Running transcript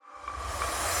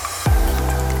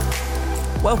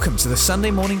Welcome to the Sunday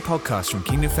morning podcast from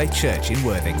Kingdom Faith Church in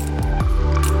Worthing.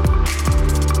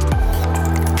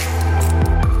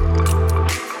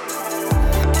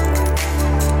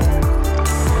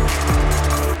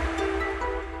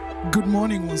 Good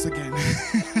morning once again.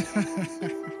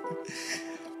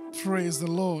 Praise the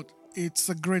Lord. It's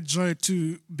a great joy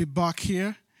to be back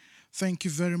here. Thank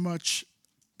you very much,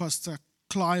 Pastor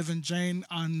Clive and Jane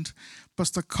and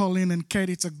Pastor Colin and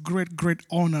Katie. It's a great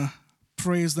honor.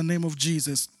 Praise the name of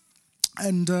Jesus.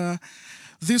 And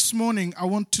this morning, I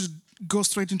want to go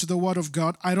straight into the Word of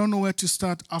God. I don't know where to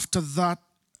start after that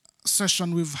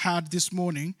session we've had this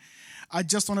morning. I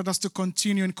just wanted us to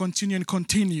continue.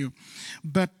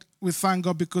 But we thank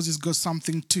God because He's got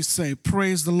something to say.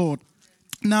 Praise the Lord.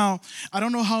 Now, I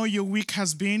don't know how your week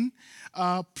has been,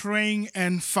 praying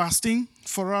and fasting.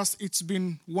 For us, it's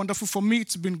been wonderful. For me,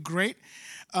 it's been great.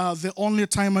 The only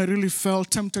time I really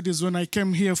felt tempted is when I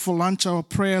came here for lunch hour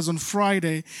prayers on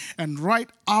Friday, and right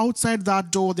outside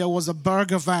that door, there was a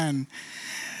burger van.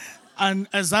 And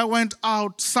as I went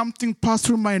out, something passed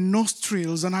through my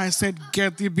nostrils, and I said,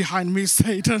 "Get thee behind me,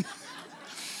 Satan."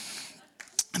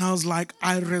 And I was like,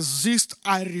 I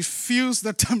refuse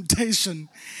the temptation.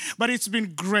 But it's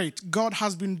been great. God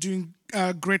has been doing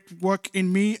great work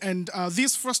in me. And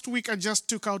this first week, I just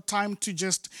took out time to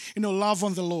just, love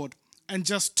on the Lord and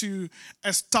just to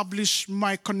establish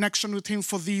my connection with Him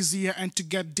for this year and to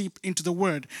get deep into the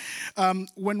Word.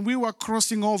 When we were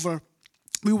crossing over,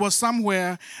 we were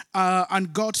somewhere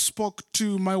and God spoke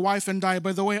to my wife and I.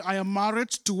 By the way, I am married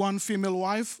to one female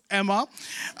wife, Emma.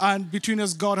 And between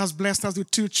us, God has blessed us with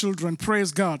 2 children.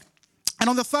 Praise God. And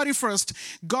on the 31st,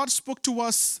 God spoke to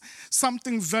us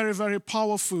something very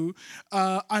powerful.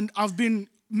 And I've been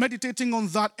meditating on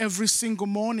that every single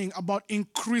morning about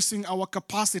increasing our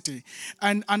capacity.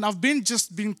 And I've been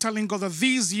telling God that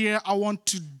this year I want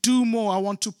to do more. I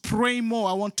want to pray more.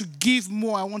 I want to give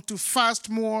more. I want to fast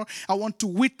more. I want to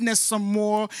witness some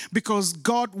more because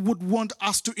God would want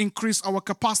us to increase our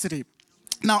capacity.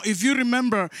 Now, if you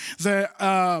remember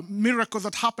the miracle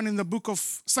that happened in the book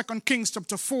of 2 Kings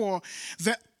chapter 4,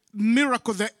 the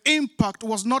miracle, the impact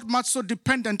was not much so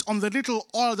dependent on the little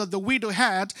oil that the widow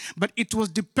had, but it was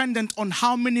dependent on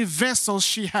how many vessels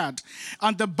she had.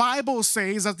 And the Bible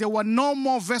says that there were no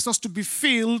more vessels to be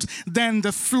filled, then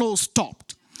the flow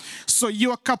stopped. So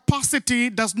your capacity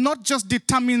does not just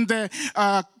determine the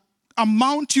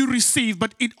amount you receive,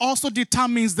 but it also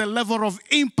determines the level of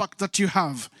impact that you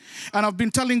have. And I've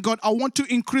been telling God, I want to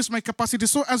increase my capacity.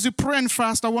 So as you pray and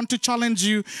fast, I want to challenge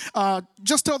you.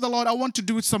 Just tell the Lord, I want to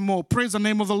do it some more. Praise the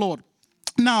name of the Lord.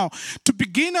 Now, to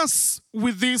begin us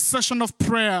with this session of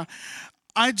prayer,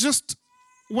 I just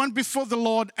went before the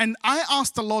Lord and I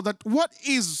asked the Lord that what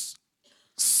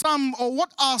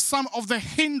are some of the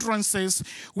hindrances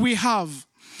we have?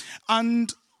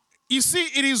 And you see,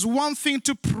 it is one thing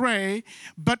to pray,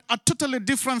 but a totally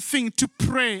different thing to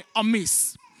pray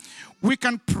amiss. We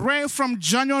can pray from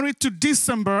January to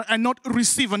December and not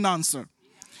receive an answer.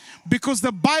 Because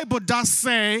the Bible does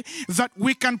say that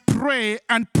we can pray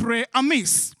and pray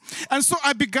amiss. And so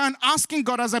I began asking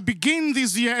God as I begin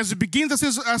this year, as we begin the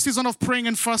season of praying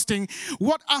and fasting,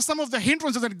 what are some of the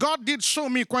hindrances that God did show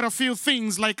me quite a few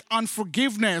things like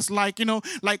unforgiveness, like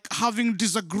having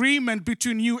disagreement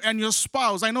between you and your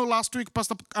spouse. I know last week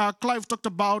Pastor Clive talked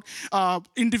about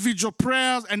individual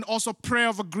prayers and also prayer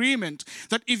of agreement,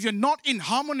 that if you're not in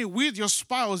harmony with your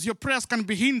spouse, your prayers can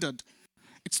be hindered.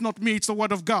 It's not me, it's the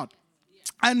Word of God.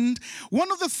 And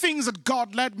one of the things that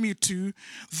God led me to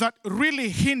that really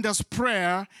hinders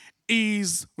prayer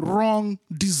is wrong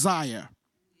desire.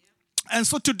 And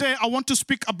so today I want to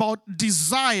speak about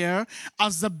desire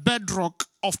as the bedrock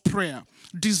of prayer.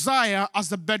 Desire as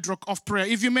the bedrock of prayer.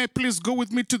 If you may, please go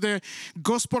with me to the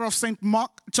Gospel of St.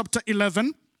 Mark, chapter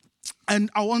 11. And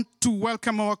I want to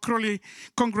welcome our Crawley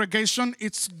congregation.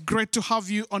 It's great to have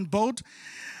you on board.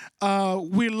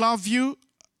 We love you.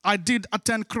 I did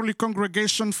attend Crawley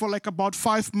congregation for like about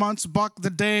 5 months back in the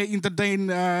day in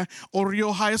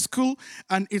Oreo High School,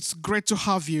 and it's great to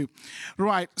have you.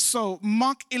 Right, so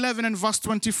Mark 11 and verse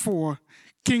 24,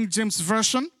 King James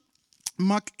Version,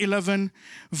 Mark 11,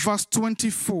 verse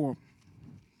 24.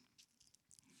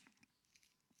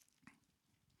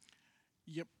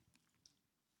 Yep.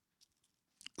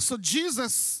 So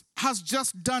Jesus has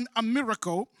just done a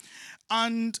miracle,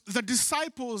 And the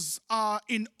disciples are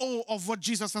in awe of what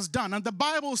Jesus has done. And the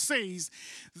Bible says,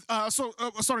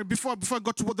 before I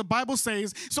got to what the Bible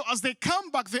says, so as they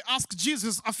come back, they ask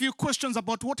Jesus a few questions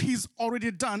about what he's already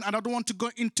done, and I don't want to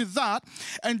go into that.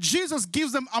 And Jesus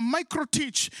gives them a micro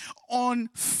teach on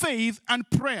faith and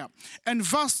prayer. And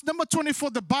verse number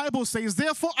 24, the Bible says,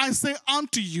 therefore I say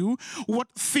unto you, what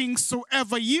things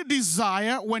soever ye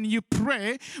desire when you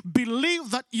pray,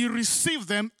 believe that ye receive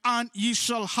them, and ye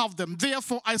shall have them.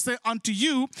 Therefore I say unto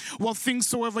you, what things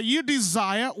soever you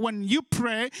desire when you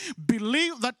pray,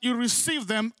 believe that you receive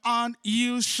them, and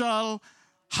you shall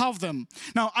have them.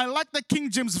 Now, I like the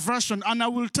King James Version, and I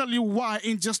will tell you why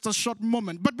in just a short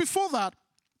moment. But before that,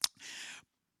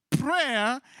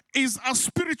 prayer is a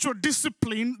spiritual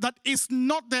discipline that is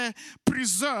not the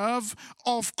preserve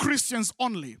of Christians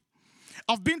only.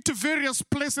 I've been to various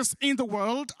places in the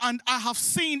world, and I have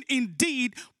seen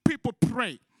indeed people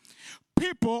pray.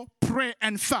 People pray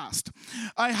and fast.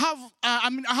 I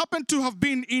happen to have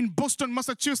been in Boston,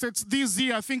 Massachusetts this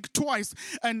year, I think twice.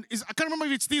 And I can't remember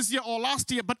if it's this year or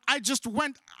last year, but I just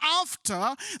went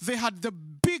after they had the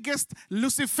biggest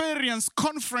Luciferians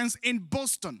conference in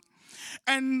Boston.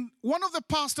 And one of the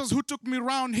pastors who took me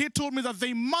around, he told me that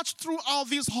they marched throughout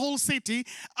this whole city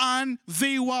and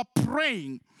they were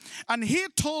praying. And he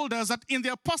told us that in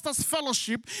their pastor's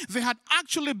fellowship, they had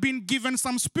actually been given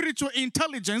some spiritual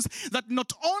intelligence that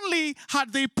not only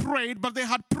had they prayed, but they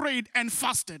had prayed and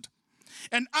fasted.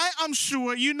 And I am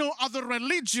sure you know other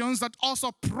religions that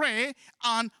also pray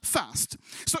and fast.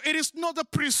 So it is not the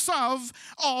preserve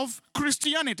of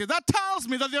Christianity. That tells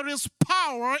me that there is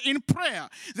power in prayer.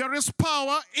 There is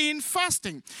power in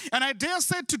fasting. And I dare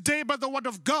say today by the word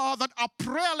of God that a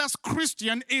prayerless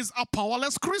Christian is a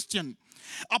powerless Christian.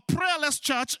 A prayerless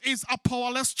church is a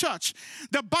powerless church.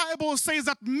 The Bible says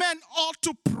that men ought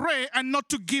to pray and not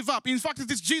to give up. In fact, it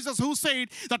is Jesus who said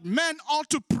that men ought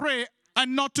to pray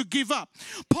and not to give up.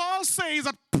 Paul says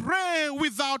that pray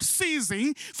without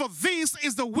ceasing, for this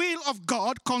is the will of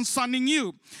God concerning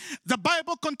you. The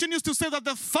Bible continues to say that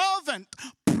the fervent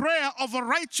prayer of a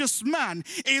righteous man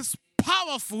is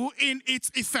powerful in its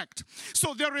effect.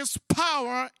 So there is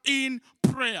power in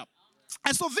prayer.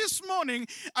 And so this morning,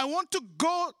 I want to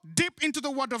go deep into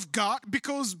the Word of God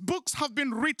because books have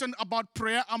been written about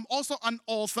prayer. I'm also an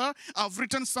author. I've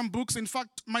written some books. In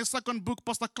fact, my second book,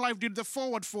 Pastor Clive did the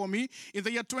foreword for me in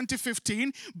the year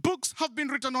 2015. Books have been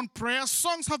written on prayer.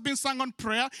 Songs have been sung on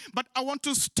prayer. But I want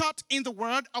to start in the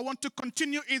Word. I want to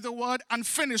continue in the Word and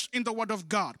finish in the Word of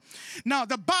God. Now,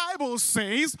 the Bible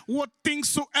says, what things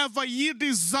soever ye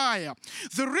desire.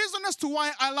 The reason as to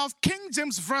why I love King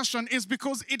James Version is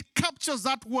because it captures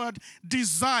that word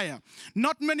desire.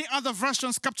 Not many other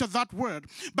versions capture that word.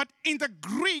 But in the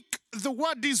Greek, the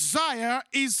word desire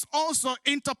is also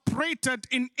interpreted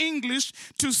in English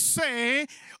to say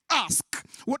ask.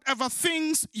 Whatever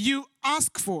things you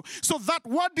ask for. So that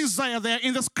word desire there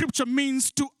in the scripture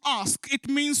means to ask. It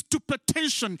means to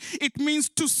petition. It means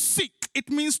to seek. It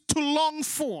means to long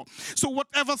for. So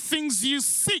whatever things you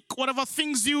seek, whatever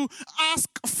things you ask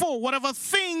for, whatever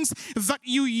things that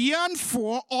you yearn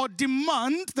for or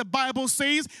demand, the Bible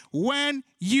says, when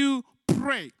you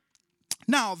pray.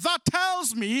 Now, that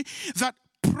tells me that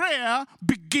prayer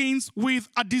begins with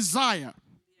a desire.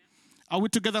 Are we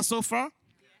together so far?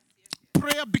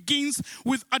 Prayer begins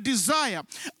with a desire,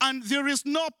 and there is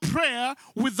no prayer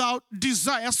without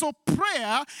desire. So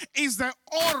prayer is the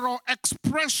oral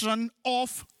expression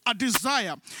of a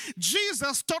desire.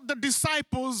 Jesus taught the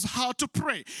disciples how to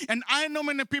pray. And I know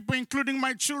many people, including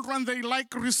my children, they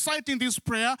like reciting this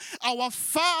prayer, Our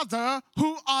Father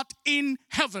who art in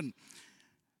heaven.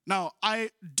 Now,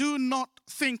 I do not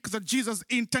think that Jesus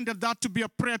intended that to be a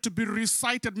prayer to be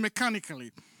recited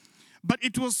mechanically. But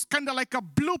it was kind of like a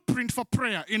blueprint for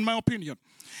prayer, in my opinion.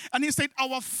 And he said,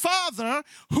 Our Father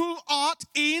who art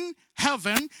in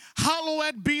heaven,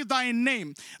 hallowed be thy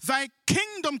name. Thy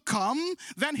kingdom come.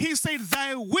 Then he said,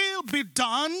 Thy will be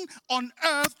done on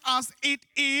earth as it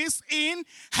is in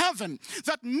heaven.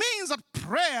 That means that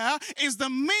prayer is the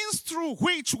means through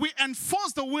which we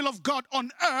enforce the will of God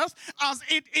on earth as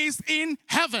it is in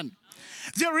heaven.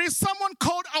 There is someone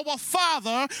called our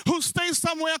Father who stays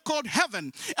somewhere called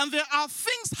heaven. And there are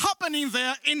things happening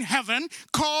there in heaven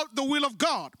called the will of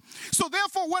God. So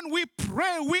therefore, when we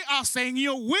pray, we are saying,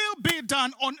 Your will be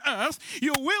done on earth.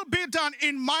 Your will be done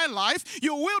in my life.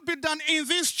 Your will be done in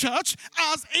this church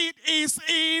as it is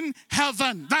in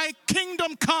heaven. Thy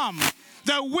kingdom come.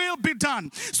 Thy will be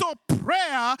done. So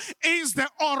prayer is the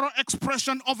oral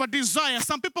expression of a desire.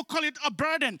 Some people call it a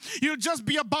burden. You'll just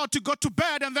be about to go to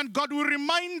bed and then God will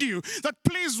remind you that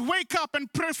please wake up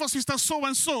and pray for sister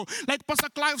so-and-so. Like Pastor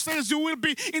Clive says, you will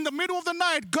be in the middle of the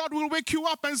night. God will wake you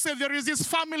up and say, there is this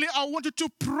family. I want you to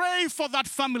pray for that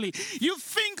family. You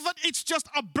think that it's just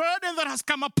a burden that has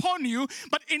come upon you,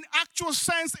 but in actual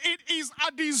sense, it is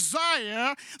a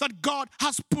desire that God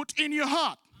has put in your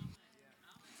heart.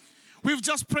 We've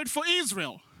just prayed for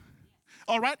Israel.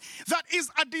 All right? That is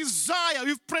a desire.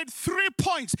 We've prayed 3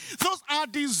 points. Those are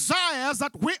desires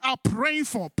that we are praying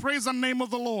for. Praise the name of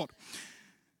the Lord.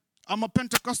 I'm a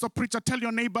Pentecostal preacher. Tell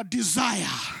your neighbor, desire.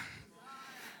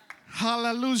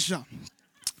 Hallelujah.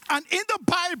 And in the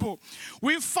Bible,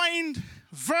 we find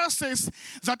verses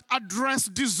that address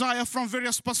desire from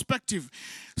various perspectives.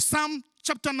 Psalm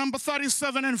chapter number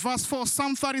 37 and verse 4.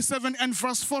 Psalm 37 and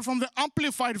verse 4 from the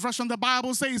Amplified Version, the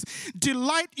Bible says,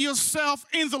 delight yourself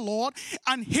in the Lord,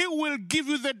 and he will give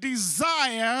you the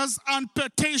desires and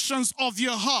petitions of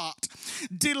your heart.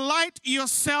 Delight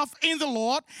yourself in the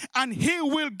Lord, and he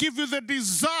will give you the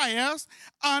desires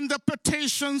and the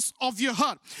petitions of your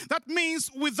heart. That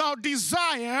means without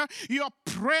desire, your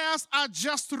prayers are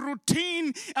just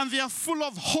routine and they are full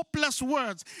of hopeless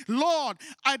words. Lord,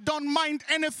 I don't mind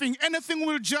anything. Anything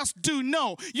will just do.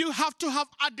 No, you have to have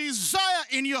a desire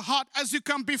in your heart as you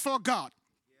come before God.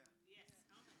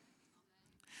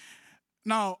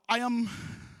 Now, I am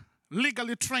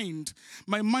legally trained.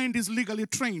 My mind is legally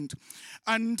trained.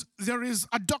 And there is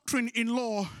a doctrine in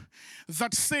law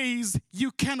that says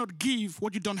you cannot give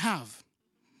what you don't have.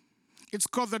 It's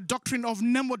called the doctrine of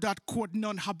nemo dat quod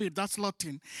non habet. That's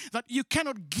Latin. That you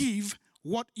cannot give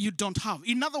what you don't have.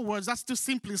 In other words, that's to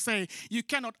simply say you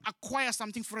cannot acquire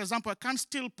something. For example, I can't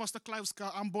steal Pastor Clive's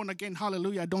car. I'm born again.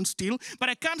 Hallelujah. I don't steal. But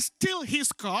I can't steal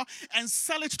his car and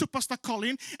sell it to Pastor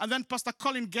Colin, and then Pastor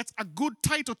Colin gets a good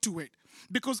title to it,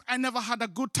 because I never had a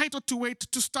good title to it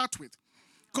to start with,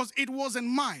 because it wasn't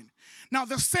mine. Now,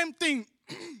 the same thing,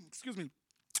 excuse me,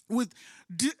 with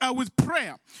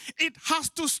prayer. It has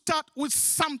to start with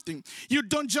something. You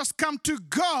don't just come to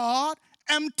God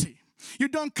empty. You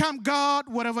don't come, God,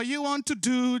 whatever you want to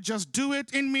do, just do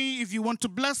it in me. If you want to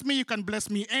bless me, you can bless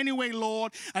me anyway,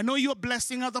 Lord. I know you're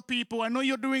blessing other people. I know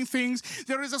you're doing things.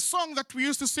 There is a song that we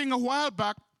used to sing a while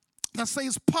back that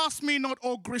says, pass me not,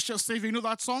 O gracious Savior. You know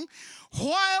that song?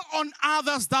 While on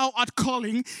others thou art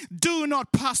calling, do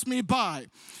not pass me by.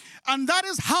 And that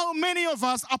is how many of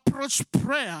us approach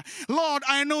prayer. Lord,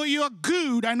 I know you're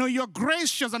good. I know you're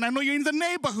gracious. And I know you're in the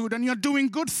neighborhood and you're doing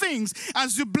good things.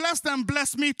 As you bless them,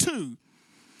 bless me too.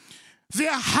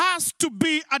 There has to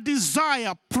be a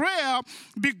desire. Prayer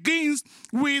begins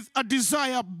with a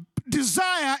desire.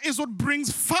 Desire is what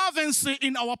brings fervency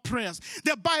in our prayers.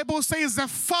 The Bible says the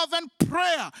fervent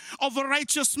prayer of a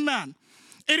righteous man.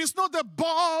 It is not the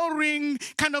boring,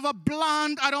 kind of a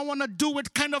bland, I don't want to do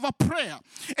it kind of a prayer.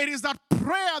 It is that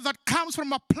prayer that comes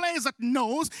from a place that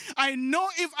knows, I know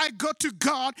if I go to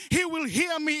God, he will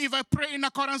hear me if I pray in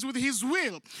accordance with his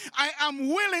will. I am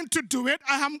willing to do it.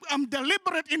 I'm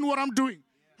deliberate in what I'm doing.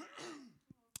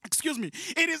 Excuse me.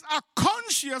 It is a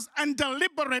conscious and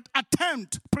deliberate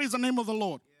attempt. Praise the name of the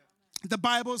Lord. The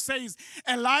Bible says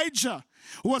Elijah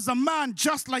was a man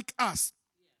just like us.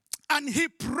 And he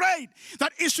prayed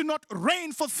that it should not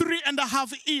rain for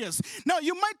 3.5 years. Now,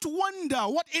 you might wonder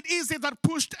what it is that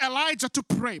pushed Elijah to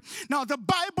pray. Now, the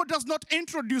Bible does not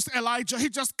introduce Elijah. He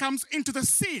just comes into the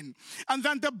scene. And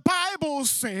then the Bible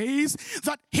says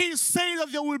that he said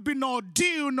that there will be no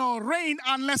dew, no rain,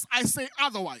 unless I say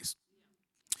otherwise.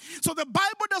 So the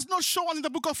Bible does not show us in the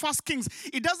book of 1 Kings.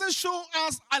 It doesn't show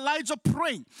us Elijah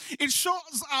praying. It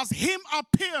shows us him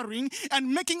appearing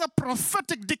and making a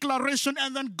prophetic declaration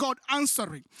and then God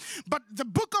answering. But the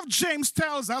book of James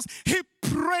tells us he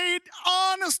prayed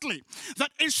honestly that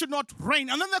it should not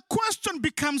rain. And then the question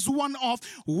becomes one of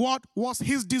what was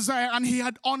his desire? And he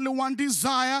had only one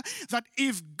desire, that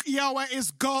if Yahweh is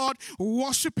God,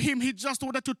 worship him. He just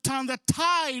wanted to turn the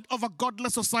tide of a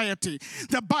godless society.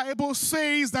 The Bible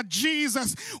says that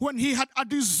Jesus, when he had a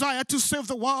desire to save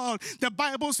the world, the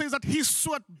Bible says that he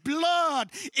sweat blood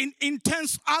in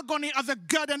intense agony at the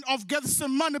Garden of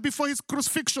Gethsemane before his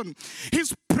crucifixion.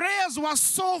 His prayers were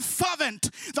so fervent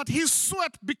that his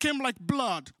sweat became like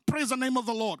blood. Praise the name of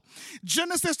the Lord.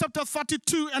 Genesis chapter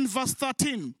 32 and verse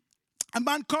 13. A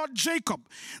man called Jacob.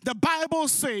 The Bible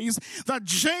says that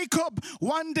Jacob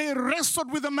one day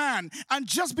wrestled with a man, and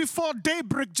just before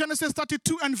daybreak, Genesis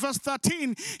 32 and verse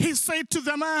 13, he said to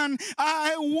the man,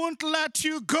 I won't let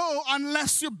you go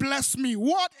unless you bless me.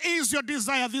 What is your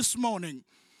desire this morning?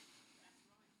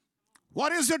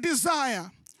 What is your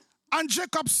desire? And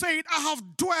Jacob said, I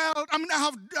have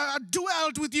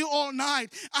dwelled with you all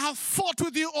night. I have fought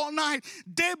with you all night.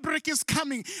 Daybreak is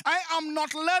coming. I am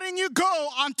not letting you go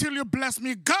until you bless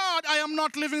me. God, I am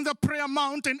not leaving the prayer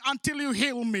mountain until you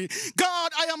heal me.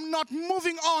 God, I am not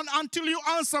moving on until you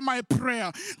answer my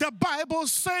prayer. The Bible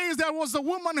says there was a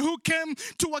woman who came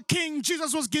to a king.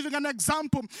 Jesus was giving an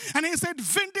example. And he said,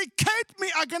 vindicate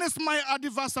me against my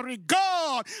adversary.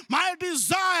 God, my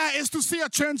desire is to see a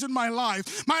change in my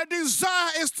life. My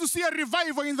desire is to see a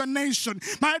revival in the nation.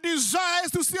 My desire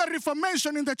is to see a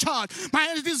reformation in the church.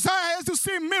 My desire is to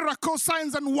see miracles,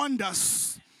 signs, and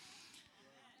wonders.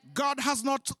 God has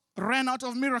not ran out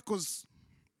of miracles.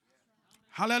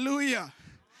 Hallelujah.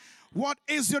 What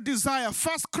is your desire?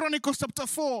 1 Chronicles chapter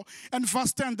 4 and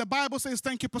verse 10. The Bible says,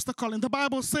 thank you, Pastor Colin. The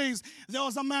Bible says there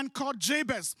was a man called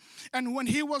Jabez. And when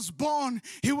he was born,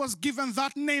 he was given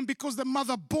that name because the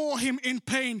mother bore him in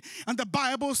pain. And the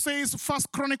Bible says, 1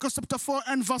 Chronicles chapter 4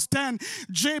 and verse 10,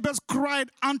 Jabez cried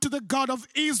unto the God of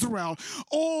Israel,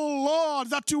 O Lord,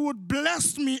 that you would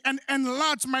bless me and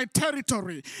enlarge my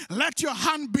territory. Let your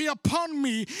hand be upon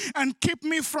me and keep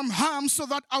me from harm so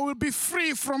that I will be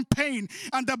free from pain.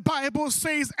 And the Bible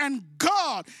says, and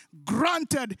God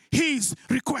granted his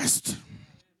request.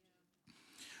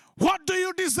 What do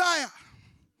you desire?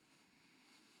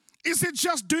 Is it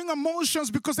just doing emotions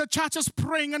because the church is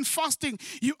praying and fasting?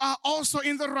 You are also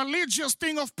in the religious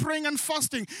thing of praying and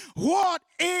fasting. What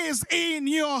is in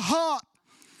your heart?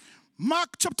 Mark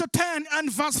chapter 10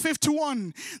 and verse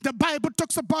 51. The Bible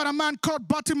talks about a man called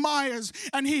Bartimaeus,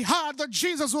 and he heard that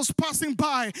Jesus was passing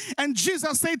by, and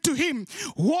Jesus said to him,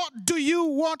 what do you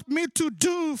want me to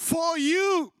do for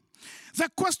you? The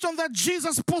question that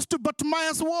Jesus posed to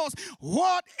Bartimaeus was,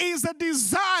 what is the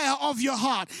desire of your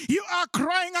heart? You are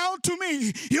crying out to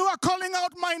me. You are calling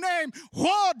out my name.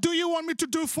 What do you want me to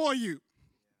do for you?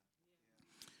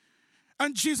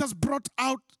 And Jesus brought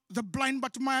out the blind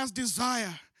Bartimaeus'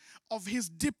 desire of his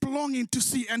deep longing to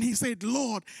see. And he said,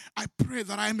 Lord, I pray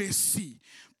that I may see.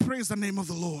 Praise the name of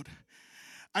the Lord.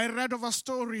 I read of a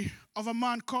story of a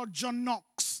man called John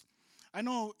Knox. I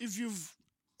know if you've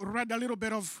read a little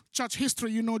bit of church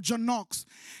history, you know John Knox.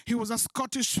 He was a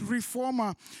Scottish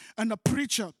reformer and a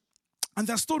preacher. And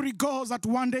the story goes that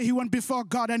one day he went before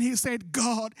God and he said,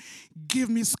 God, give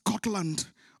me Scotland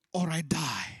or I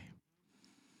die.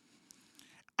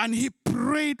 And he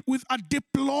prayed with a deep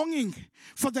longing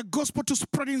for the gospel to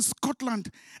spread in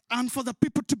Scotland and for the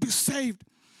people to be saved.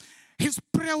 His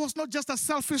prayer was not just a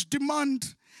selfish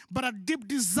demand, but a deep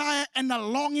desire and a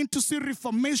longing to see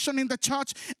reformation in the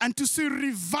church and to see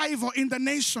revival in the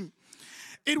nation.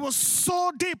 It was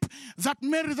so deep that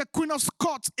Mary, the Queen of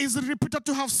Scots, is reputed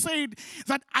to have said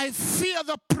that I fear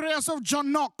the prayers of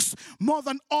John Knox more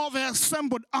than all the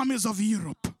assembled armies of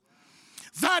Europe.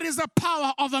 That is the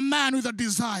power of a man with a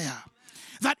desire.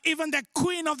 That even the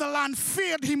queen of the land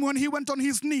feared him when he went on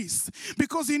his knees,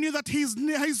 because he knew that his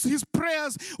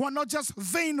prayers were not just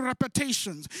vain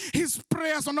repetitions. His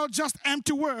prayers are not just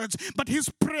empty words, but his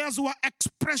prayers were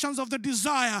expressions of the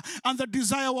desire, and the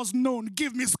desire was known.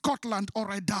 Give me Scotland or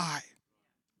I die.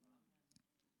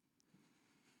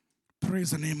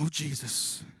 Praise the name of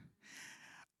Jesus.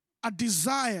 A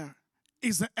desire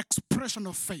is the expression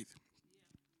of faith.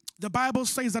 The Bible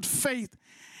says that faith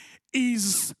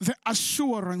is the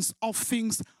assurance of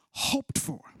things hoped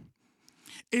for.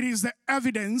 It is the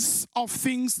evidence of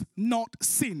things not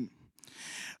seen.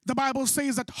 The Bible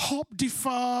says that hope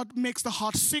deferred makes the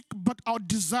heart sick, but our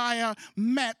desire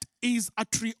met is a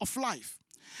tree of life.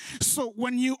 So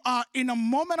when you are in a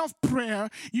moment of prayer,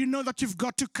 you know that you've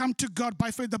got to come to God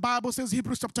by faith. The Bible says,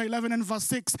 Hebrews chapter 11 and verse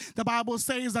 6, the Bible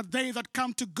says that they that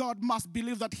come to God must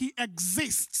believe that he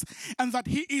exists and that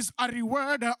he is a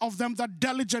rewarder of them that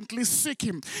diligently seek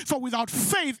him. For without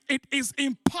faith, it is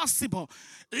impossible.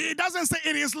 It doesn't say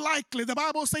it is likely. The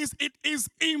Bible says it is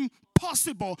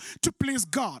impossible to please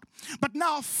God. But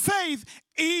now faith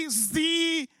is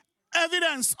the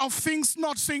evidence of things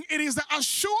not seen. It is the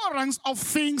assurance of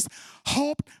things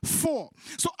hoped for.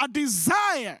 So a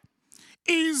desire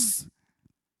is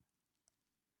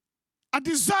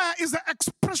the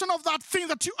expression of that thing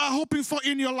that you are hoping for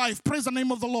in your life. Praise the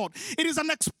name of the Lord. It is an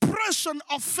expression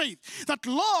of faith that,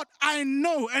 Lord, I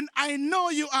know, and I know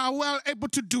you are well able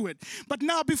to do it. But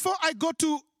now, before I go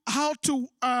to how to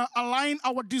align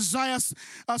our desires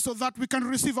so that we can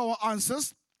receive our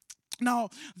answers, now,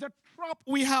 the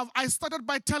we have, I started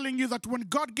by telling you that when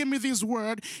God gave me this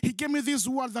word, he gave me this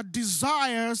word that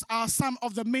desires are some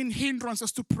of the main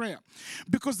hindrances to prayer.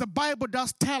 Because the Bible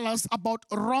does tell us about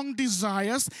wrong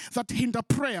desires that hinder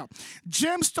prayer.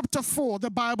 James chapter 4,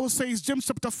 the Bible says, James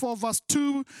chapter 4 verse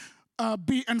 2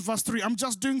 B and verse 3. I'm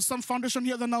just doing some foundation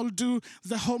here, then I'll do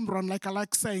the home run, like I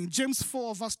like saying. James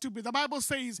 4, verse 2b. The Bible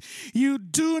says, you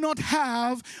do not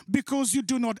have because you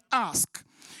do not ask.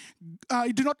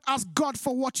 You do not ask God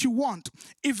for what you want.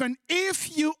 Even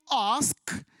if you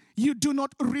ask, you do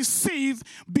not receive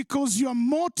because your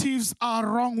motives are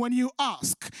wrong when you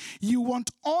ask. You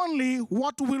want only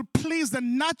what will please the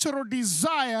natural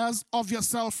desires of your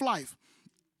self-life.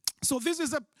 So this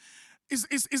is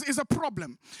a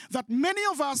problem that many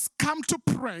of us come to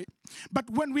pray, but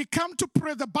when we come to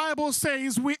pray, the Bible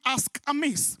says we ask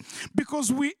amiss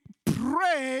because we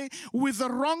pray with the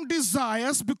wrong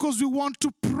desires, because we want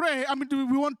to pray.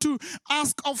 We want to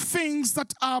ask of things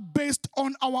that are based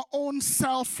on our own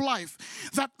self-life.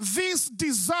 That these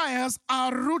desires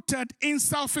are rooted in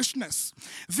selfishness.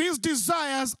 These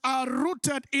desires are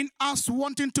rooted in us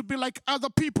wanting to be like other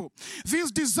people.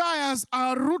 These desires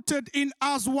are rooted in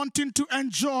us wanting to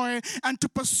enjoy and to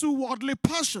pursue worldly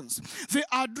passions. They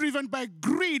are driven by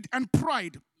greed and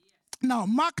pride. Now,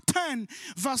 Mark 10,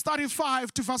 verse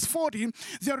 35 to verse 40,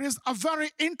 there is a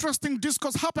very interesting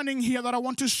discourse happening here that I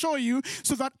want to show you,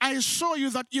 so that I show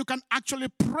you that you can actually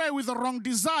pray with the wrong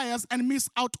desires and miss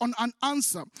out on an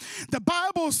answer. The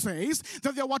Bible says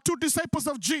that there were two disciples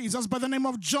of Jesus by the name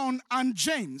of John and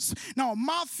James. Now,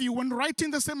 Matthew, when writing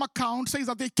the same account, says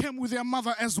that they came with their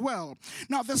mother as well.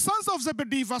 Now, the sons of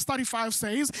Zebedee, verse 35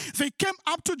 says, they came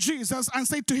up to Jesus and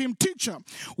said to him, Teacher,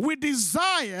 we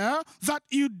desire that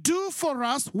you do for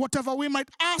us whatever we might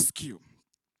ask you.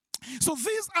 So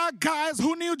these are guys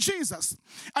who knew Jesus,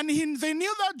 and they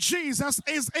knew that Jesus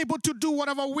is able to do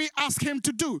whatever we ask him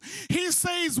to do. He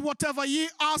says, whatever ye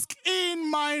ask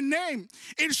in my name,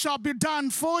 it shall be done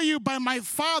for you by my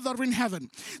Father in heaven.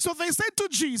 So they said to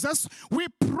Jesus, we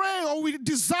pray, or we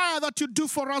desire that you do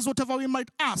for us whatever we might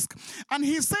ask. And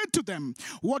he said to them,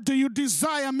 what do you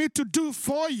desire me to do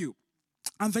for you?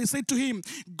 And they said to him,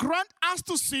 grant us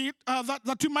to sit,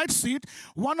 that you might sit,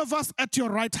 one of us at your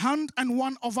right hand and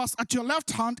one of us at your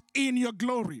left hand in your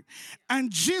glory.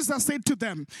 And Jesus said to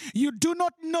them, you do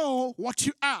not know what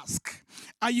you ask.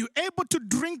 Are you able to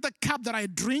drink the cup that I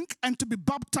drink and to be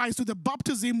baptized with the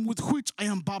baptism with which I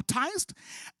am baptized?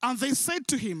 And they said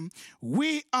to him,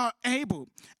 we are able.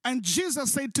 And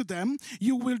Jesus said to them,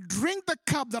 you will drink the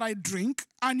cup that I drink,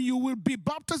 and you will be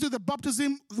baptized with the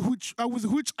baptism with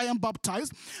which I am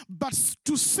baptized. But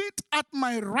to sit at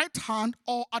my right hand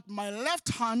or at my left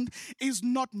hand is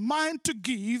not mine to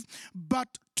give, but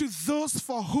to those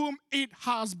for whom it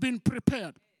has been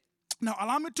prepared. Now,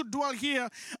 allow me to dwell here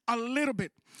a little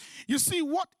bit. You see,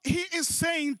 what he is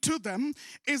saying to them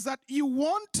is that you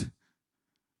want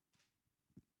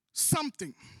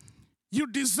something, you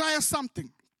desire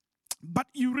something, but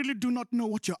you really do not know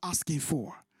what you're asking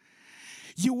for.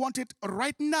 You want it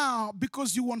right now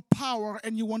because you want power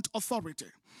and you want authority.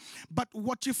 But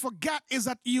what you forget is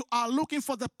that you are looking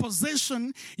for the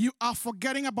position. You are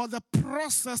forgetting about the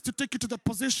process to take you to the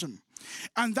position.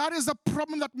 And that is a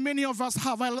problem that many of us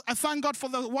have. I thank God for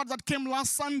the word that came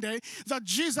last Sunday, that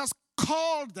Jesus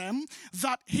called them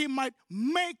that he might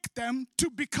make them to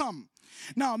become.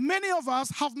 Now, many of us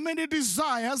have many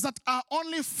desires that are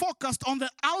only focused on the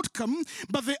outcome,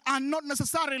 but they are not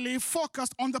necessarily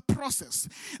focused on the process.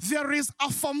 There is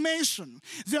a formation.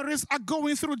 There is a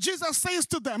going through. Jesus says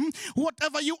to them,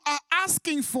 whatever you are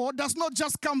asking for does not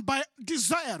just come by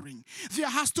desiring. There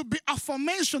has to be a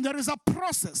formation. There is a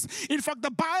process. In fact,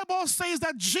 the Bible says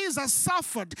that Jesus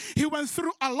suffered. He went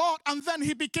through a lot, and then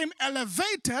he became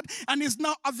elevated and is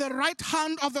now at the right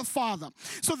hand of the Father.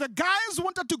 So the guys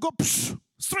wanted to go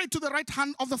straight to the right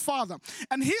hand of the Father.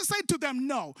 And he said to them,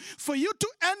 no, for you to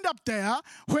end up there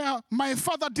where my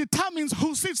Father determines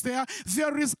who sits there,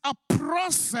 there is a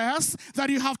process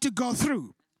that you have to go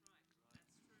through.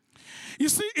 You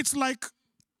see, it's like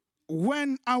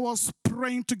when I was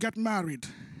praying to get married,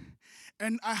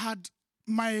 and I had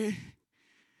my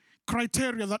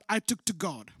criteria that I took to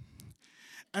God.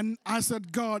 And I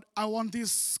said, God, I want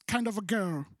this kind of a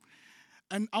girl.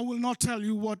 And I will not tell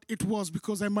you what it was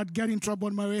because I might get in trouble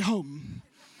on my way home.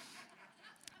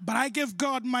 But I gave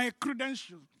God my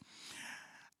credentials.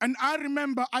 And I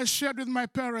remember I shared with my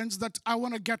parents that I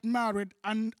want to get married.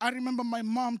 And I remember my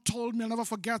mom told me, I'll never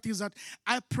forget this, that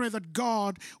I pray that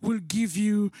God will give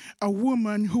you a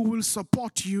woman who will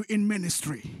support you in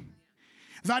ministry.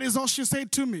 That is all she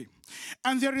said to me.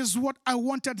 And there is what I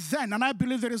wanted then. And I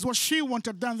believe there is what she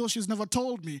wanted then, though she's never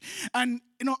told me. And,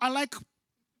 I like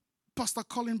Pastor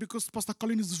Colin because Pastor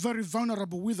Colin is very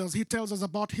vulnerable with us. He tells us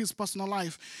about his personal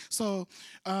life. So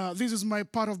this is my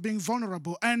part of being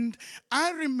vulnerable. And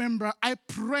I remember I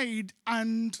prayed,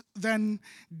 and then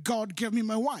God gave me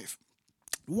my wife.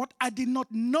 What I did not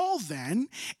know then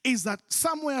is that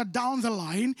somewhere down the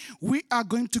line, we are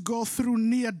going to go through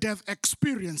near-death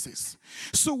experiences.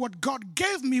 So what God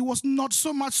gave me was not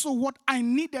so much so what I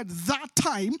needed that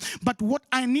time, but what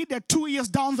I needed 2 years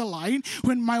down the line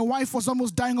when my wife was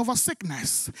almost dying of a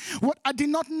sickness. What I did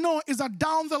not know is that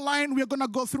down the line, we are going to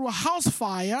go through a house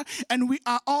fire, and we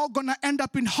are all going to end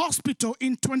up in hospital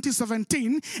in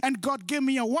 2017, and God gave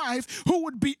me a wife who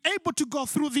would be able to go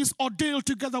through this ordeal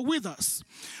together with us.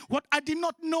 What I did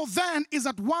not know then is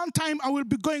that one time I will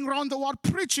be going around the world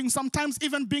preaching, sometimes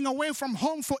even being away from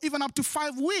home for even up to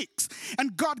 5 weeks.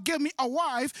 And God gave me a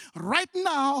wife right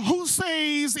now who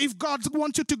says, if God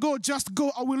wants you to go, just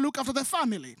go. I will look after the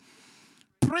family.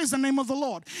 Praise the name of the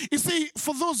Lord. You see,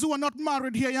 for those who are not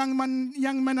married here, young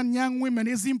men and young women,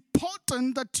 it's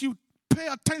important that you pay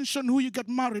attention who you get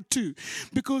married to.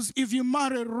 Because if you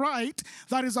marry right,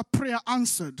 that is a prayer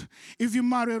answered. If you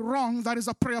marry wrong, that is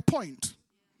a prayer point.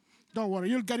 Don't worry,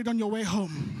 you'll get it on your way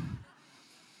home.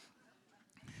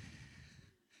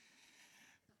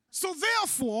 So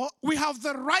therefore, we have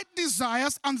the right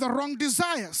desires and the wrong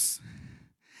desires.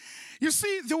 You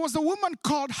see, there was a woman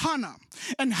called Hannah,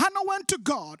 and Hannah went to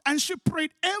God, and she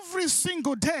prayed every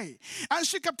single day, and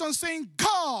she kept on saying,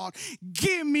 God,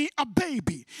 give me a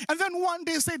baby. And then one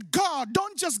day said, God,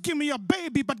 don't just give me a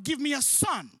baby, but give me a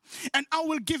son, and I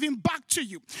will give him back to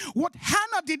you. What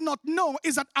Hannah did not know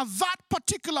is that at that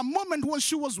particular moment when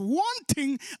she was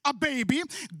wanting a baby,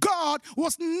 God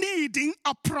was needing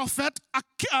a prophet,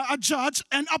 a judge,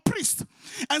 and a priest.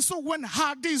 And so when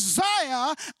her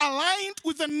desire aligned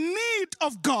with the need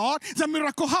of God, the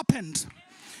miracle happened.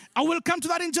 I will come to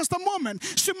that in just a moment.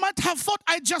 She might have thought,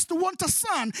 I just want a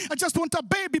son, I just want a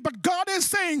baby, but God is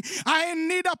saying, I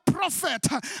need a prophet,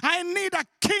 I need a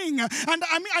king, and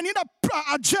I need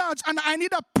a judge, and I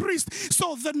need a priest.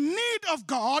 So the need of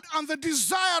God and the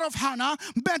desire of Hannah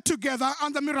met together,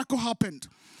 and the miracle happened.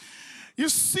 You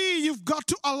see, you've got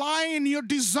to align your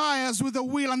desires with the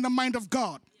will and the mind of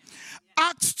God.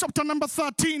 Acts chapter number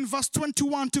 13, verse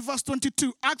 21 to verse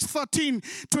 22. Acts 13,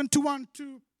 21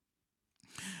 to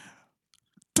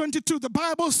 22, the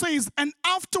Bible says, and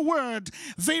afterward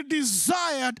they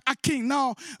desired a king.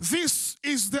 Now, this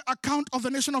is the account of the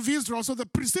nation of Israel. So the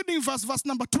preceding verse, verse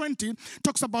number 20,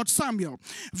 talks about Samuel.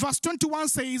 Verse 21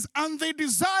 says, and they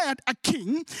desired a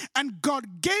king, and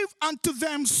God gave unto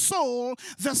them Saul,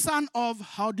 the son of,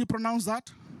 how do you pronounce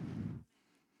that?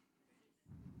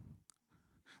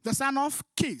 The son of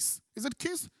Kis. Is it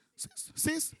Kis?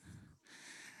 Sis?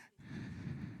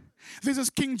 This is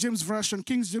King James Version.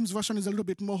 King James Version is a little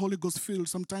bit more Holy Ghost filled.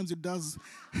 Sometimes it does.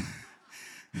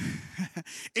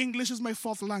 English is my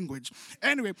fourth language.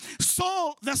 Anyway,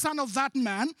 Saul, the son of that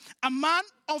man, a man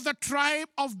of the tribe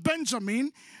of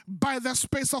Benjamin, by the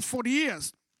space of 40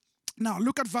 years. Now,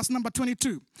 look at verse number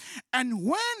 22. And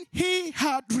when he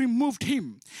had removed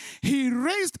him, he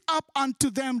raised up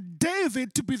unto them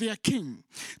David to be their king,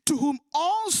 to whom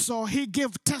also he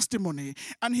gave testimony.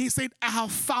 And he said, I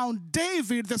have found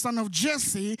David, the son of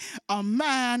Jesse, a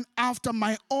man after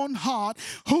my own heart,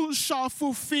 who shall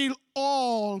fulfill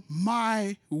all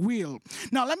my will.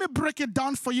 Now, let me break it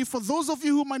down for you. For those of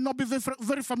you who might not be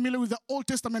very familiar with the Old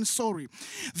Testament story,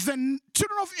 the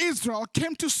children of Israel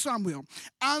came to Samuel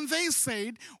and they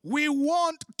said, we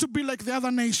want to be like the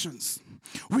other nations.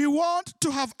 We want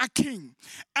to have a king.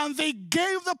 And they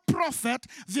gave the prophet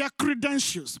their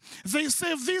credentials. They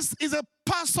say this is a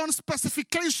person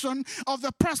specification of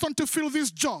the person to fill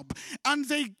this job. And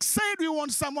they said we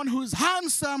want someone who's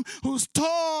handsome, who's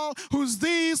tall, who's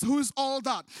this, who's all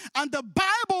that. And the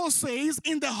Bible says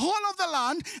in the whole of the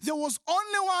land, there was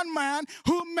only one man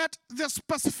who met the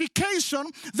specification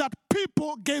that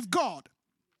people gave God,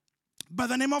 by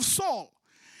the name of Saul.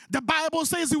 The Bible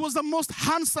says he was the most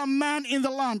handsome man in the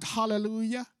land.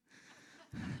 Hallelujah.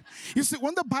 You see,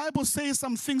 when the Bible says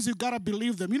some things, you gotta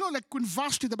believe them. You know, like Queen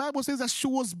Vashti, the Bible says that she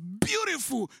was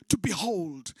beautiful to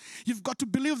behold. You've got to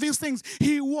believe these things.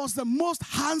 He was the most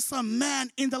handsome man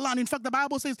in the land. In fact, the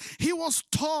Bible says he was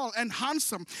tall and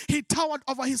handsome. He towered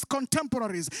over his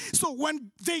contemporaries. So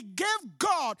when they gave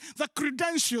God the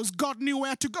credentials, God knew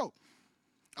where to go.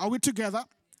 Are we together?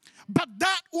 But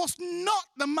that was not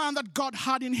the man that God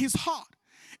had in his heart.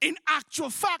 In actual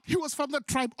fact, he was from the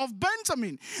tribe of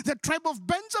Benjamin. The tribe of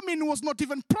Benjamin was not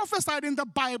even prophesied in the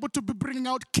Bible to be bringing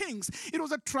out kings. It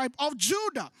was a tribe of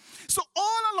Judah. So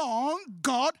all along,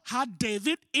 God had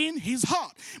David in his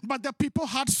heart. But the people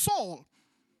had Saul.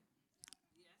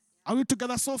 Are we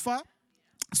together so far?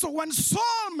 So when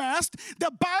Saul messed, the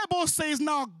Bible says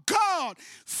now God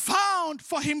found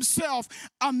for himself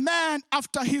a man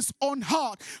after his own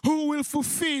heart who will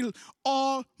fulfill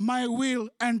all my will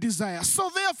and desire. So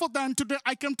therefore then today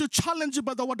I came to challenge you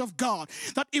by the word of God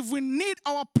that if we need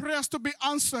our prayers to be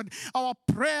answered, our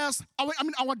prayers,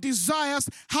 our desires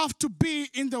have to be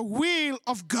in the will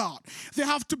of God. They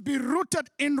have to be rooted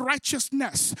in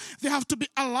righteousness. They have to be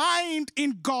aligned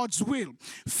in God's will.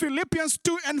 Philippians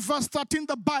 2 and verse 13,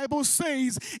 the Bible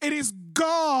says, it is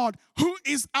God who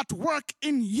is at work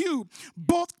in you,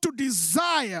 both to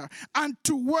desire and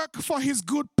to work for his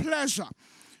good pleasure.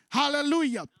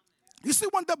 Hallelujah. You see,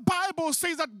 when the Bible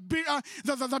says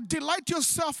that delight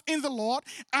yourself in the Lord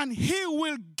and he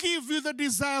will give you the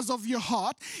desires of your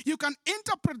heart, you can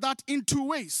interpret that in two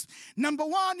ways. Number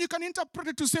one, you can interpret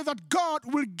it to say that God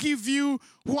will give you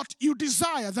what you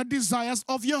desire, the desires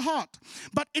of your heart.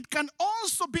 But it can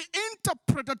also be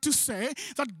interpreted to say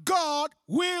that God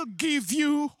will give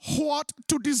you what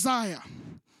to desire.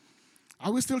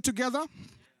 Are we still together?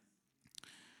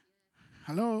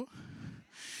 Hello?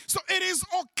 So it is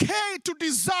okay to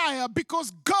desire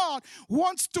because God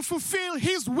wants to fulfill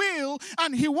his will,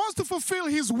 and he wants to fulfill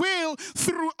his will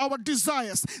through our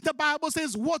desires. The Bible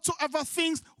says whatsoever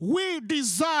things we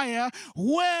desire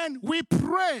when we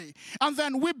pray. And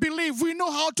then we believe. We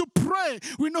know how to pray.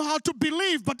 We know how to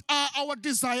believe, but are our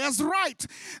desires right?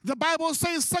 The Bible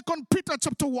says 2 Peter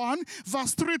chapter 1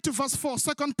 verse 3 to verse 4.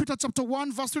 2 Peter chapter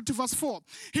 1 verse 3 to verse 4.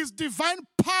 His divine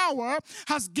power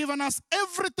has given us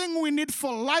everything we need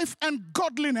for life and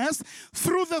godliness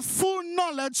through the full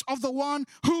knowledge of the one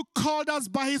who called us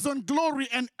by his own glory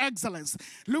and excellence.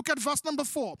 Look at verse number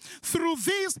 4. Through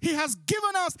these he has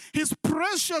given us his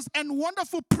precious and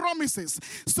wonderful promises,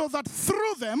 so that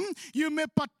through them you may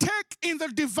partake in the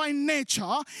divine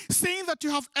nature, seeing that you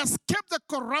have escaped the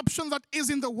corruption that is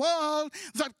in the world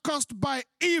that caused by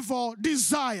evil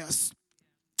desires.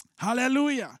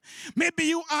 Hallelujah. Maybe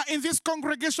you are in this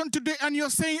congregation today and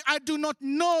you're saying, I do not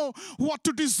know what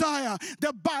to desire.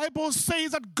 The Bible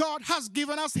says that God has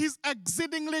given us his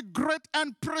exceedingly great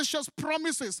and precious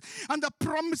promises. And the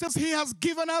promises he has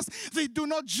given us, they do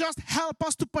not just help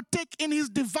us to partake in his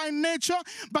divine nature,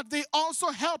 but they also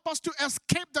help us to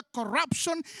escape the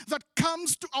corruption that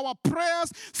comes to our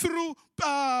prayers through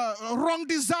wrong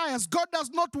desires. God does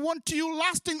not want you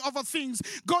lusting over things.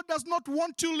 God does not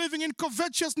want you living in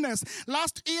covetousness.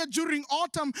 Last year during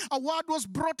autumn, a word was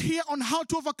brought here on how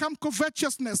to overcome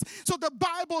covetousness. So the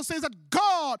Bible says that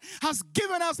God has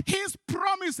given us his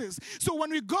promises. So when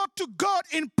we go to God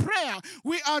in prayer,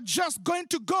 we are just going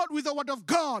to God with the word of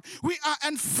God. We are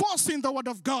enforcing the word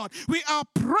of God. We are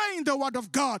praying the word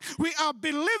of God. We are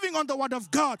believing on the word of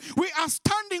God. We are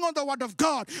standing on the word of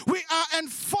God. We are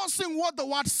enforcing what the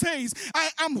word says. I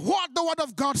am what the word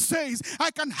of God says.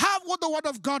 I can have what the word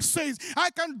of God says.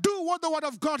 I can do what the word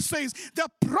of God says. The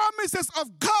promises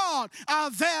of God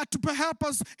are there to help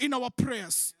us in our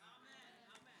prayers.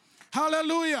 Amen.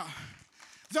 Hallelujah.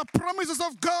 The promises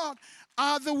of God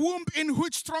are the womb in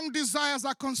which strong desires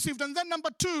are conceived. And then number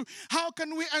two, how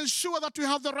can we ensure that we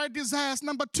have the right desires?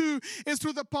 Number two is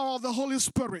through the power of the Holy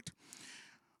Spirit.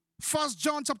 1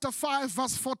 John chapter 5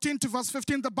 verse 14 to verse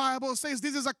 15, the Bible says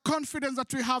this is a confidence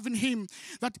that we have in him,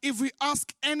 that if we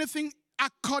ask anything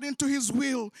according to his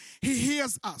will, he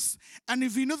hears us. And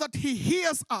if we know that he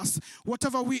hears us,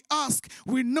 whatever we ask,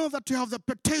 we know that we have the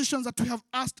petitions that we have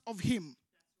asked of him.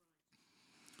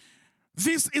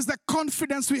 This is the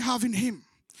confidence we have in him,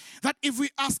 that if we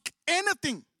ask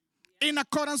anything in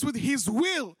accordance with his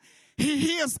will, he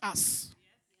hears us.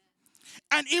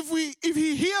 And if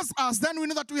he hears us, then we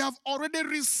know that we have already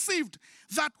received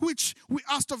that which we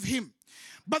asked of him.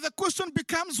 But the question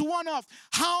becomes one of,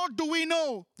 how do we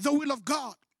know the will of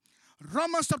God?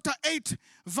 Romans chapter 8,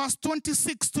 verse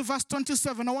 26 to verse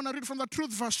 27. I want to read from the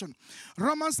Truth Version.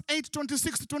 Romans 8,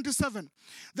 26 to 27.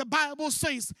 The Bible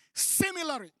says,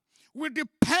 similarly, we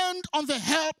depend on the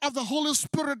help of the Holy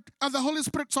Spirit,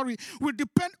 we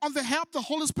depend on the help the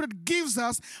Holy Spirit gives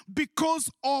us because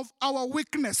of our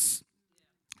weakness.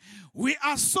 We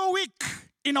are so weak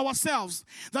in ourselves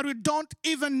that we don't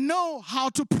even know how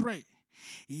to pray.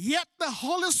 Yet the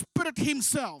Holy Spirit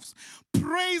himself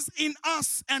prays in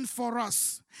us and for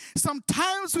us,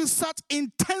 sometimes with such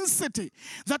intensity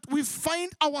that we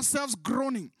find ourselves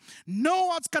groaning. No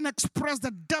words can express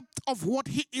the depth of what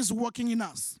he is working in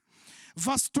us.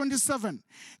 Verse 27,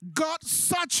 God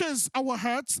searches our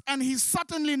hearts, and he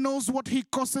certainly knows what he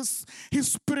causes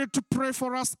his Spirit to pray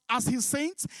for us as his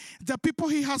saints, the people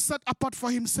he has set apart for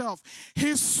himself.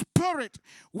 His Spirit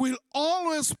will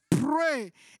always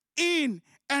pray in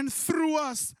and through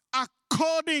us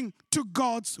according to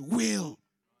God's will.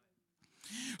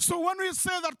 So when we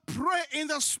say that pray in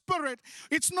the Spirit,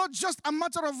 it's not just a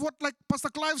matter of what, like Pastor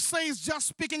Clive says, just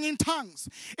speaking in tongues.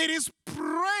 It is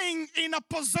praying in a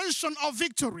position of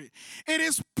victory. It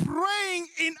is praying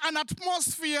in an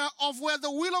atmosphere of where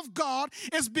the will of God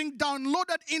is being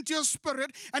downloaded into your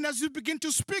spirit, and as you begin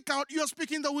to speak out, you're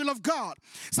speaking the will of God.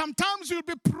 Sometimes you'll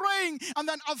be praying and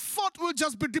then a thought will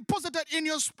just be deposited in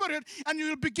your spirit and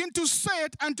you'll begin to say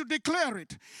it and to declare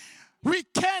it. We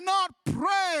cannot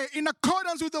pray in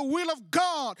accordance with the will of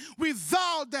God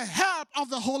without the help of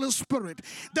the Holy Spirit.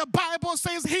 The Bible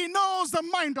says He knows the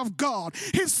mind of God.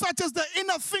 He searches the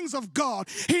inner things of God.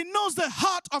 He knows the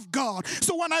heart of God.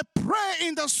 So when I pray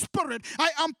in the Spirit, I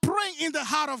am praying in the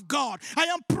heart of God. I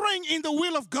am praying in the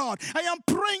will of God. I am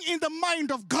praying in the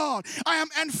mind of God. I am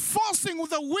enforcing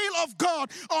with the will of God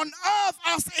on earth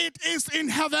as it is in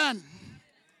heaven.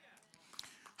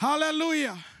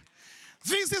 Hallelujah.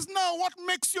 This is now what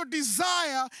makes your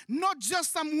desire not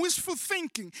just some wishful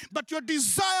thinking, but your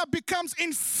desire becomes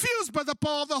infused by the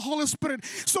power of the Holy Spirit.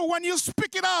 So when you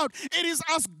speak it out, it is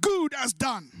as good as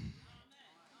done.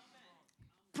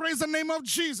 Praise the name of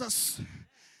Jesus.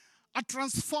 A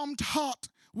transformed heart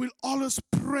will always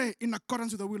pray in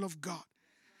accordance with the will of God.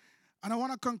 And I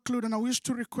want to conclude, and I wish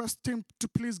to request Tim to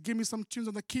please give me some tunes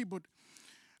on the keyboard.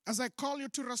 As I call you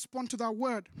to respond to that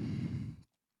word,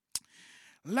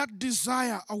 let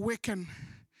desire awaken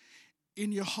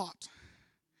in your heart.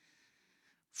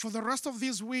 For the rest of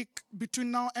this week, between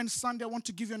now and Sunday, I want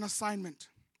to give you an assignment.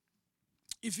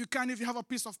 If you can, if you have a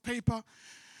piece of paper,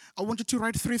 I want you to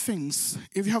write 3 things.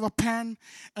 If you have a pen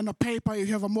and a paper, if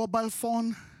you have a mobile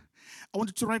phone, I want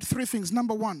you to write 3 things.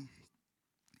 Number 1,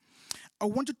 I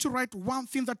want you to write one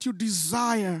thing that you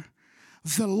desire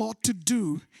the Lord to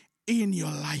do in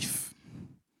your life.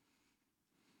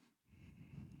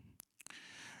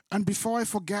 And before I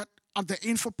forget, at the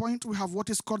info point, we have what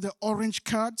is called the orange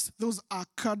cards. Those are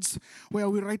cards where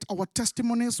we write our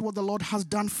testimonies, what the Lord has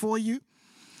done for you.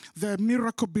 The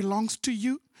miracle belongs to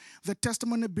you. The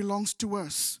testimony belongs to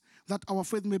us, that our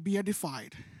faith may be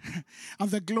edified.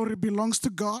 And the glory belongs to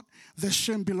God. The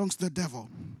shame belongs to the devil.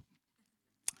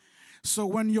 So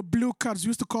when your blue cards, we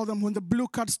used to call them, when the blue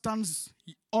card turns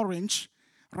orange,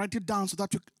 write it down so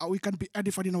that we can be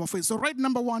edified in our faith. So write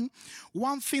number 1,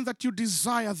 one thing that you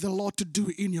desire the Lord to do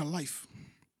in your life.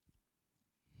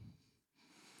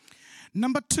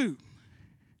 Number 2,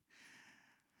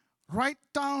 write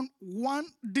down one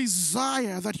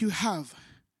desire that you have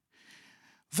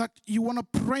that you want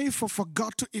to pray for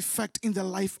God to effect in the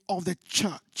life of the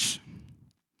church.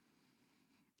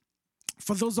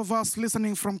 For those of us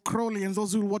listening from Crowley and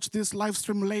those who will watch this live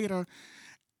stream later,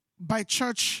 by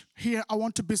church here, I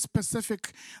want to be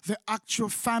specific, the actual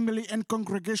family and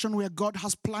congregation where God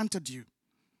has planted you.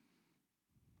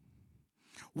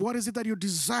 What is it that you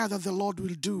desire that the Lord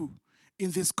will do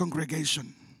in this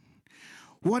congregation?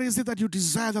 What is it that you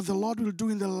desire that the Lord will do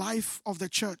in the life of the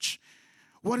church?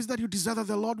 What is that you desire that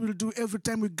the Lord will do every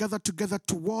time we gather together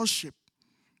to worship?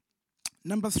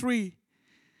 Number 3,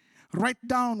 write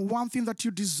down one thing that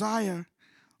you desire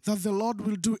that the Lord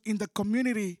will do in the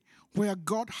community where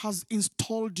God has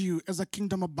installed you as a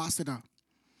kingdom ambassador.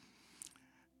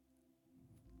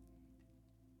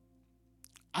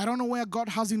 I don't know where God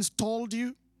has installed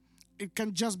you. It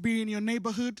can just be in your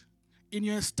neighborhood, in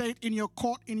your estate, in your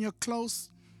court, in your close.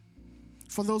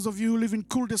 For those of you who live in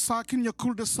cul-de-sac, in your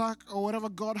cul-de-sac, or wherever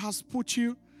God has put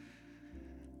you.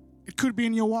 It could be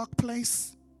in your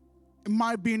workplace. It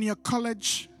might be in your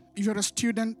college if you're a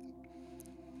student.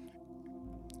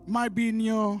 Might be in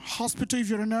your hospital if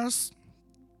you're a nurse.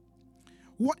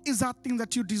 What is that thing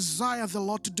that you desire the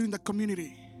Lord to do in the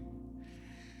community?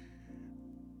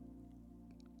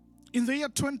 In the year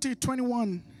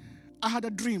 2021, I had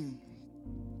a dream.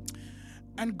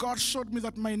 And God showed me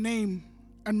that my name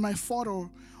and my photo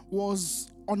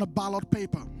was on a ballot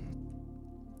paper.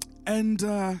 And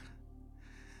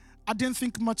I didn't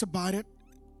think much about it.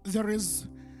 There is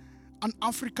an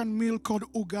African meal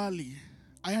called ugali.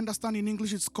 I understand in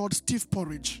English it's called stiff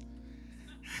porridge.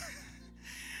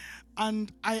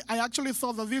 And I actually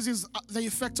thought that this is the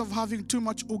effect of having too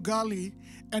much ugali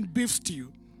and beef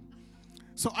stew.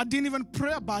 So I didn't even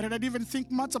pray about it. I didn't even think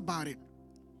much about it.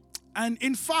 And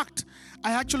in fact,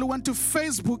 I actually went to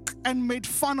Facebook and made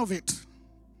fun of it.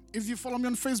 If you follow me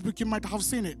on Facebook, you might have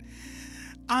seen it.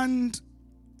 And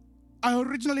I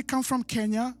originally come from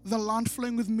Kenya, the land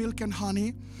flowing with milk and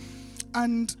honey.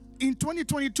 And in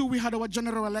 2022, we had our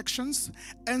general elections,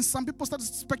 and some people started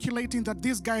speculating that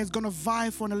this guy is going to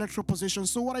vie for an electoral position.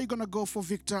 So what are you going to go for,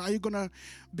 Victor? Are you going to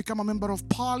become a member of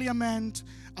parliament,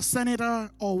 a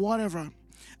senator, or whatever?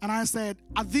 And I said,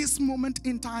 at this moment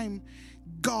in time,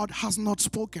 God has not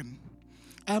spoken.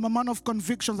 I am a man of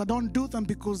convictions. I don't do them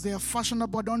because they are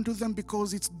fashionable. I don't do them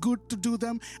because it's good to do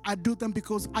them. I do them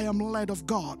because I am led of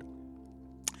God.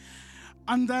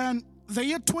 And then the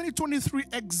year 2023,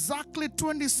 exactly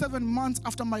 27 months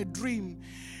after my dream,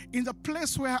 in the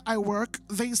place where I work,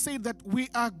 they say that we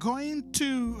are going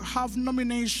to have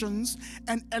nominations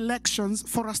and elections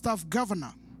for a staff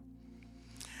governor.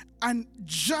 And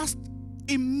just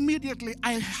immediately,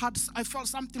 I felt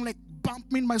something like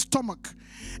bump me in my stomach,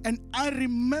 and I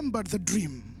remembered the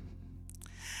dream.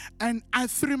 And I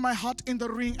threw my hat in the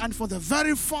ring, and for the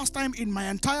very first time in my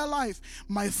entire life,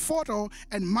 my photo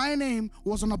and my name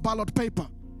was on a ballot paper.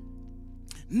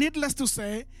 Needless to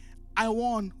say, I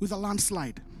won with a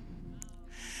landslide.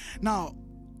 Now,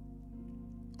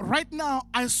 right now,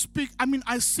 I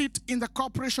sit in the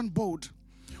corporation board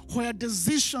where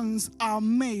decisions are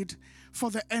made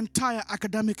for the entire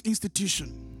academic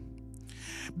institution.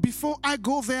 Before I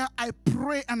go there, I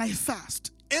pray and I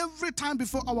fast every time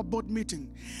before our board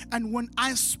meeting. And when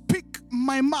I speak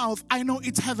my mouth, I know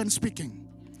it's heaven speaking.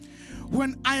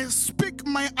 When I speak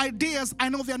my ideas, I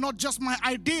know they're not just my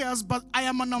ideas, but I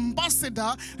am an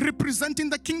ambassador representing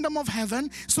the kingdom of heaven.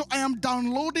 So I am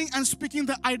downloading and speaking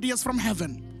the ideas from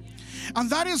heaven. And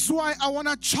that is why I want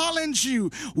to challenge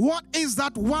you. What is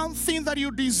that one thing that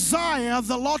you desire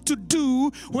the Lord to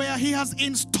do where He has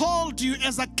installed you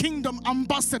as a kingdom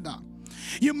ambassador?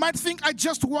 You might think I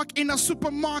just work in a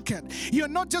supermarket. You're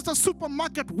not just a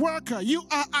supermarket worker. You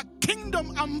are a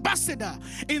kingdom ambassador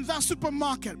in that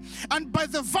supermarket. And by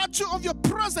the virtue of your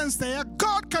presence there,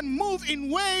 God can move in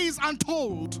ways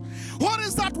untold. What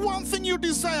is that one thing you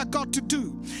desire God to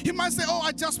do? You might say, oh,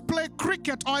 I just play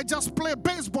cricket, or I just play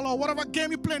baseball, or whatever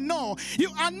game you play. No, you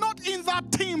are not in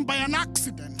that team by an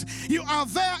accident. You are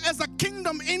there as a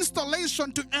kingdom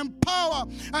installation to empower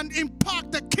and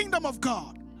impact the kingdom of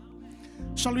God.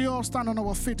 Shall we all stand on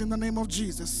our feet in the name of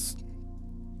Jesus?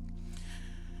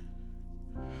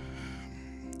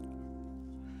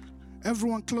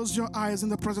 Everyone close your eyes in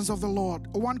the presence of the Lord.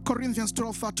 1 Corinthians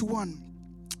 12:31.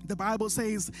 The Bible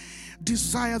says,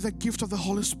 desire the gift of the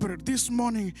Holy Spirit. This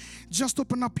morning, just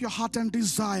open up your heart and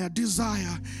desire.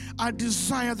 I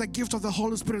desire the gift of the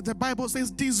Holy Spirit. The Bible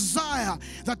says, desire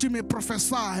that you may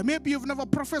prophesy. Maybe you've never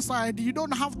prophesied. You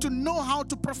don't have to know how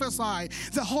to prophesy.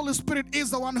 The Holy Spirit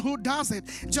is the one who does it.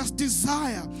 Just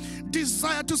desire.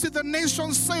 Desire to see the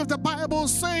nation saved. The Bible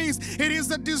says it is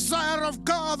the desire of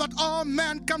God that all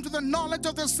men come to the knowledge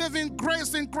of the saving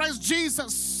grace in Christ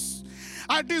Jesus.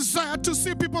 I desire to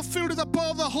see people filled with the power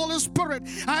of the Holy Spirit.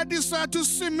 I desire to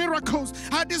see miracles.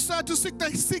 I desire to see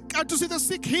the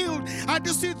sick healed. I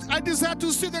desire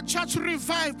to see the church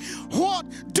revived. What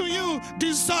do you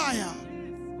desire?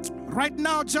 Right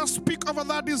now, just speak over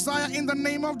that desire in the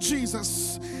name of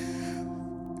Jesus.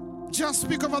 Just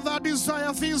speak over that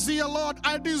desire this year, Lord.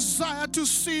 I desire to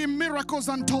see miracles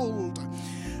untold.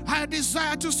 I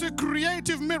desire to see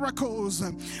creative miracles.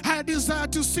 I desire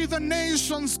to see the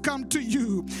nations come to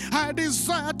you. I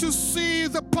desire to see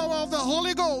the power of the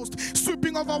Holy Ghost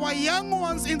sweeping over our young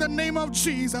ones in the name of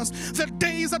Jesus. The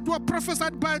days that were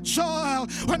prophesied by Joel,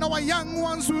 when our young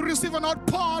ones will receive an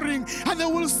outpouring and they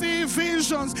will see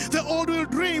visions, the old will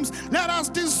dreams. Let us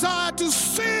desire to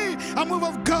see a move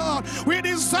of God. We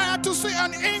desire to see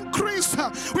an increase.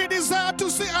 We desire to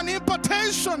see an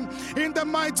impartation in the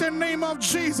mighty name of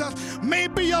Jesus.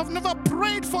 Maybe you have never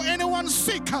prayed for anyone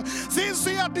sick. This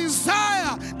year,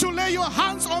 desire to lay your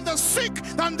hands on the sick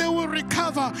and they will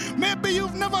recover. Maybe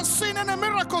you've never seen any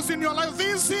miracles in your life.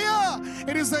 This year,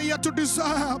 it is a year to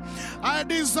desire. I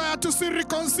desire to see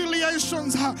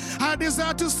reconciliations. I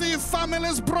desire to see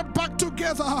families brought back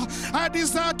together. I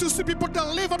desire to see people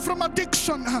delivered from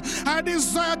addiction. I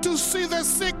desire to see the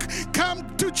sick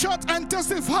come to church and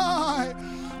testify.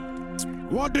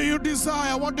 What do you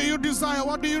desire? What do you desire?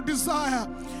 What do you desire?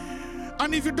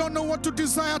 And if you don't know what to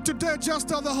desire today, just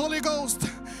tell the Holy Ghost,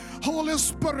 Holy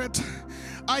Spirit,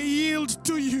 I yield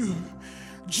to you.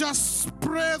 Just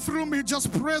pray through me. Just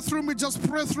pray through me. Just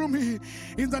pray through me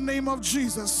in the name of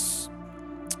Jesus.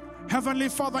 Heavenly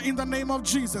Father, in the name of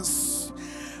Jesus,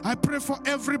 I pray for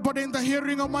everybody in the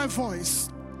hearing of my voice,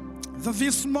 that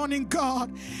this morning, God,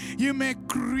 you may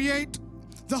create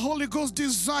the Holy Ghost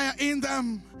desire in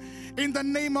them. In the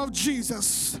name of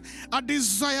Jesus, a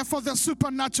desire for the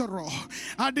supernatural,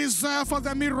 a desire for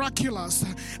the miraculous,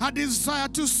 a desire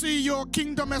to see your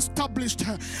kingdom established,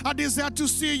 a desire to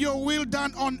see your will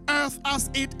done on earth as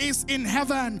it is in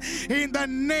heaven. In the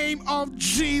name of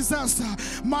Jesus,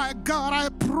 my God, I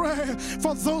pray pray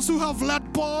for those who have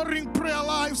led boring prayer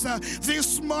lives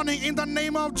this morning. In the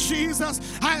name of Jesus,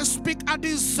 I speak a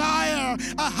desire,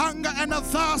 a hunger and a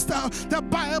thirst. The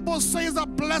Bible says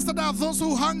that blessed are those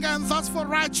who hunger and thirst for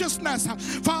righteousness,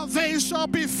 for they shall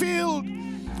be filled.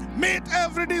 Meet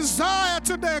every desire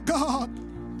today, God,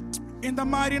 in the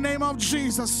mighty name of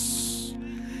Jesus.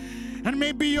 And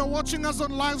maybe you're watching us on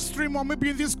live stream, or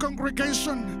maybe in this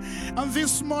congregation, and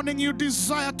this morning you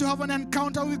desire to have an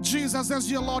encounter with Jesus as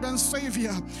your Lord and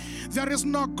Savior. There is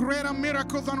no greater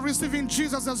miracle than receiving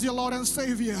Jesus as your Lord and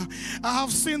Savior. I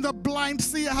have seen the blind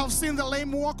see, I have seen the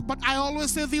lame walk, but I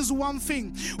always say this one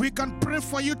thing: we can pray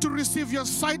for you to receive your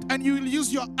sight, and you will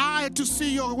use your eye to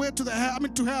see your way to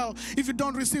to hell if you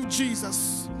don't receive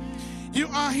Jesus. You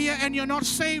are here and you're not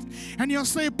saved, and you're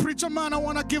saying, preacher man, I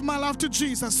want to give my life to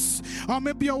Jesus. Or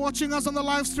maybe you're watching us on the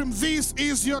live stream. This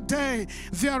is your day.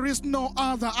 There is no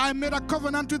other. I made a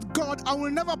covenant with God. I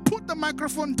will never put the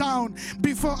microphone down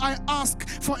before I ask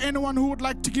for anyone who would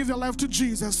like to give their life to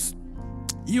Jesus.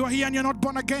 You are here and you're not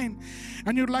born again,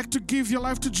 and you'd like to give your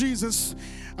life to Jesus.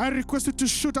 I request you to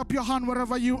shoot up your hand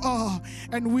wherever you are,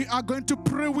 and we are going to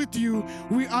pray with you.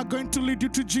 We are going to lead you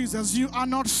to Jesus. You are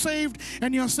not saved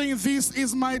and you're saying, this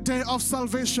is my day of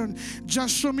salvation.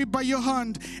 Just show me by your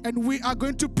hand, and we are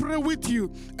going to pray with you,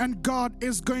 and God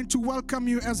is going to welcome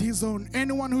you as his own.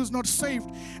 Anyone who's not saved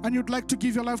and you'd like to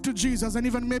give your life to Jesus, and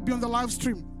even maybe on the live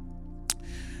stream.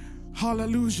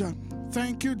 Hallelujah.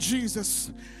 Thank you,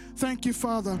 Jesus. Thank you,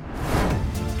 Father.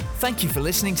 Thank you for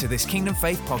listening to this Kingdom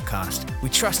Faith podcast. We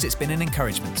trust it's been an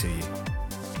encouragement to you.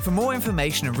 For more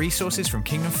information and resources from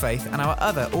Kingdom Faith and our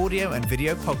other audio and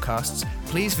video podcasts,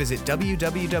 please visit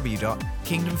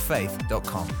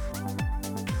www.kingdomfaith.com.